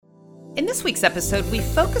In this week's episode, we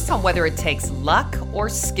focus on whether it takes luck or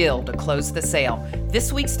skill to close the sale.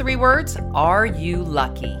 This week's 3 words, are you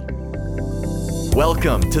lucky?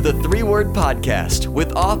 Welcome to the 3-Word Podcast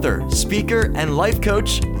with author, speaker, and life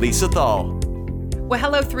coach, Lisa Thal. Well,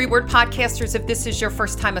 hello, 3-Word Podcasters. If this is your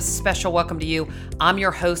first time, a special welcome to you. I'm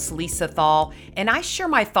your host, Lisa Thal, and I share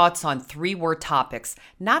my thoughts on 3-word topics,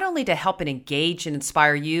 not only to help and engage and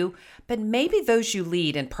inspire you, but maybe those you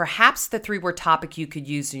lead and perhaps the 3-word topic you could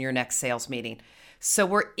use in your next sales meeting. So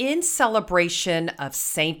we're in celebration of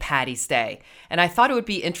St. Patty's Day, and I thought it would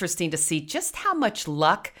be interesting to see just how much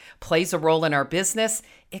luck plays a role in our business,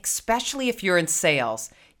 especially if you're in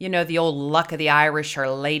sales. You know, the old luck of the Irish or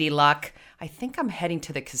lady luck. I think I'm heading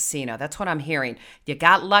to the casino. That's what I'm hearing. You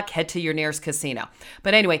got luck, head to your nearest casino.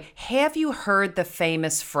 But anyway, have you heard the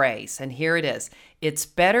famous phrase? And here it is. It's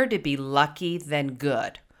better to be lucky than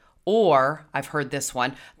good. Or, I've heard this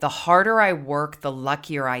one, the harder I work, the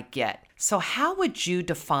luckier I get. So how would you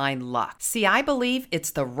define luck? See, I believe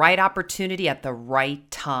it's the right opportunity at the right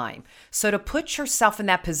time. So to put yourself in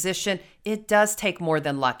that position, it does take more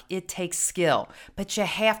than luck. It takes skill, but you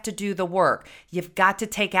have to do the work. You've got to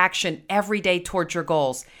take action every day towards your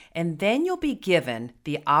goals, and then you'll be given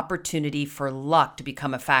the opportunity for luck to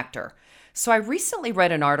become a factor. So I recently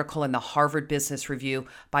read an article in the Harvard Business Review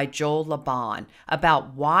by Joel Laban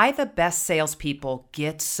about why the best salespeople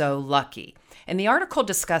get so lucky. And the article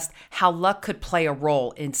discussed how luck could play a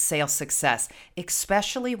role in sales success,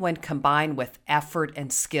 especially when combined with effort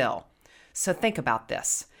and skill. So think about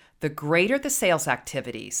this. The greater the sales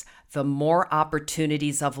activities, the more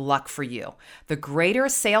opportunities of luck for you. The greater a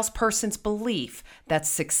salesperson's belief that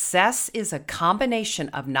success is a combination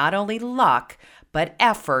of not only luck, but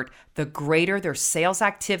effort, the greater their sales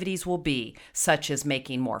activities will be, such as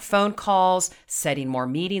making more phone calls, setting more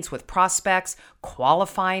meetings with prospects,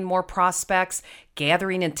 qualifying more prospects,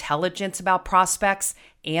 gathering intelligence about prospects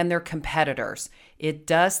and their competitors. It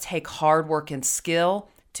does take hard work and skill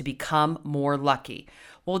to become more lucky.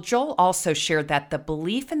 Well, Joel also shared that the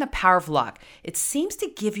belief in the power of luck, it seems to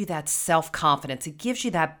give you that self-confidence. It gives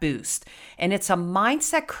you that boost. And it's a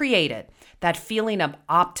mindset created, that feeling of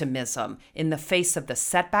optimism in the face of the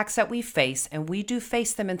setbacks that we face, and we do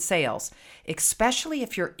face them in sales, especially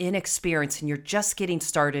if you're inexperienced and you're just getting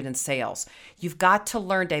started in sales. You've got to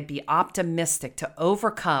learn to be optimistic, to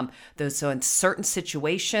overcome those uncertain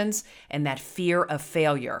situations and that fear of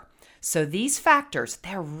failure. So these factors,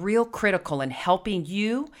 they're real critical in helping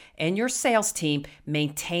you and your sales team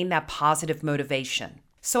maintain that positive motivation.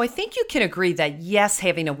 So I think you can agree that yes,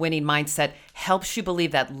 having a winning mindset helps you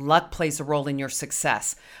believe that luck plays a role in your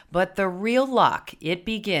success. But the real luck, it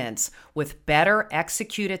begins with better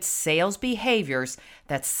executed sales behaviors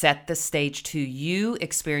that set the stage to you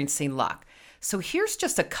experiencing luck. So here's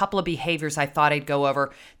just a couple of behaviors I thought I'd go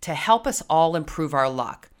over to help us all improve our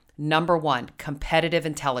luck. Number 1, competitive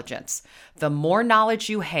intelligence. The more knowledge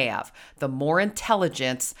you have, the more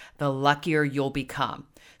intelligence, the luckier you'll become.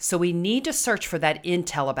 So we need to search for that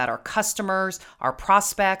intel about our customers, our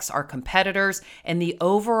prospects, our competitors, and the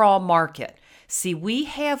overall market. See, we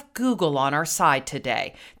have Google on our side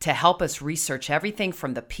today to help us research everything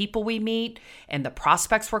from the people we meet and the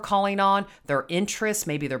prospects we're calling on, their interests,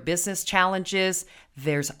 maybe their business challenges.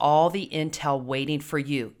 There's all the intel waiting for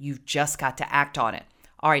you. You've just got to act on it.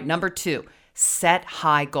 All right, number 2. Set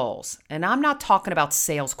high goals. And I'm not talking about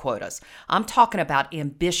sales quotas. I'm talking about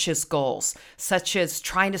ambitious goals, such as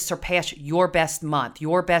trying to surpass your best month,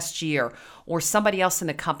 your best year, or somebody else in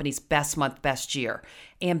the company's best month, best year.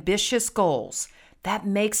 Ambitious goals. That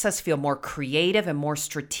makes us feel more creative and more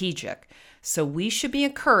strategic. So we should be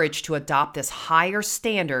encouraged to adopt this higher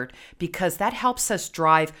standard because that helps us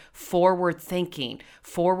drive forward thinking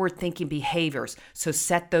behaviors. So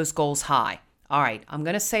set those goals high. All right, I'm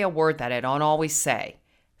going to say a word that I don't always say.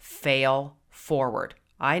 Fail forward.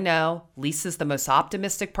 I know Lisa's the most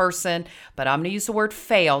optimistic person, but I'm going to use the word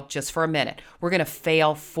fail just for a minute. We're going to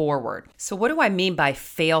fail forward. So what do I mean by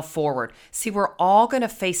fail forward? See, we're all going to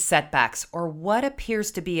face setbacks or what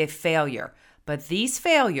appears to be a failure. But these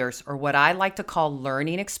failures, or what I like to call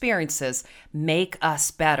learning experiences, make us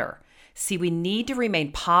better. See, we need to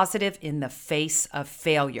remain positive in the face of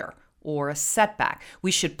failure or a setback. We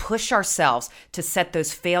should push ourselves to set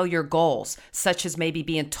those failure goals, such as maybe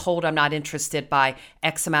being told I'm not interested by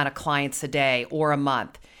X amount of clients a day or a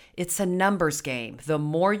month. It's a numbers game. The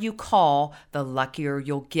more you call, the luckier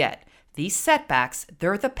you'll get. These setbacks,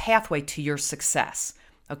 they're the pathway to your success.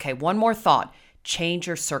 Okay, one more thought. change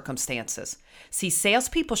your circumstances. See,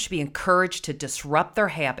 salespeople should be encouraged to disrupt their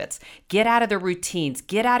habits, get out of their routines,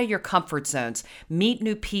 get out of your comfort zones, meet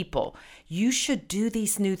new people. You should do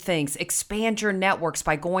these new things, expand your networks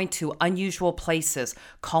by going to unusual places,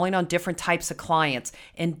 calling on different types of clients,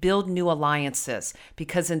 and build new alliances.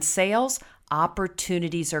 Because in sales,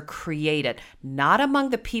 opportunities are created, not among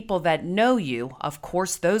the people that know you, of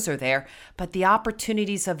course those are there, but the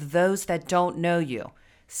opportunities of those that don't know you.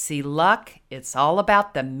 See, luck, it's all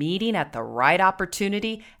about the meeting at the right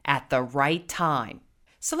opportunity at the right time.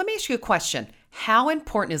 So let me ask you a question. How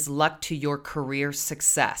important is luck to your career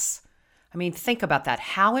success? I mean, think about that.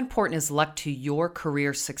 How important is luck to your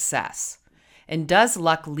career success? And does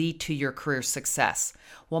luck lead to your career success?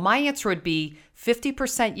 Well, my answer would be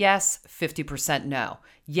 50% yes, 50% no.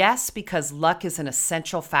 Yes, because luck is an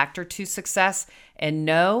essential factor to success, and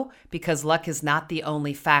no, because luck is not the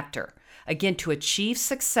only factor. Again, to achieve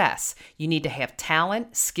success, you need to have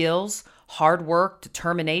talent, skills, hard work,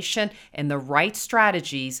 determination, and the right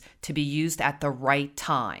strategies to be used at the right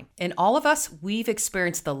time. And all of us, we've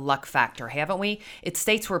experienced the luck factor, haven't we? It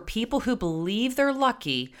states where people who believe they're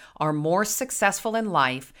lucky are more successful in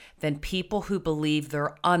life than people who believe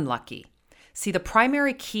they're unlucky. See, the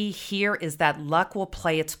primary key here is that luck will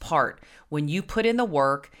play its part when you put in the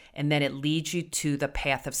work, and then it leads you to the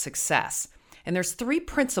path of success. And there's 3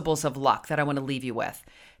 principles of luck that I want to leave you with.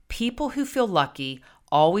 People who feel lucky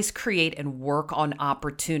always create and work on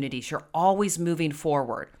opportunities. You're always moving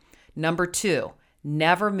forward. Number 2,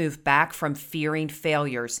 never move back from fearing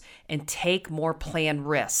failures and take more planned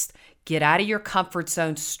risks. Get out of your comfort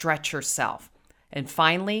zone, stretch yourself. And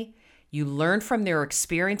finally, you learn from their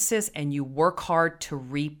experiences and you work hard to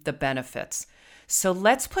reap the benefits. So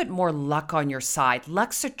let's put more luck on your side.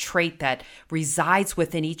 Luck's a trait that resides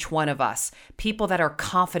within each one of us. People that are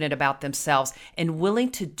confident about themselves and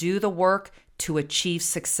willing to do the work to achieve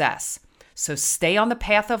success. So stay on the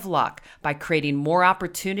path of luck by creating more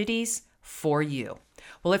opportunities for you.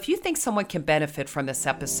 Well, if you think someone can benefit from this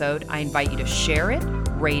episode, I invite you to share it,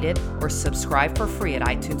 rate it, or subscribe for free at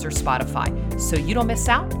iTunes or Spotify so you don't miss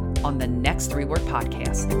out on the next 3-Word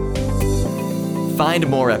Podcast. Find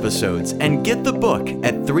more episodes and get the book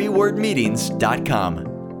at 3wordmeetings.com.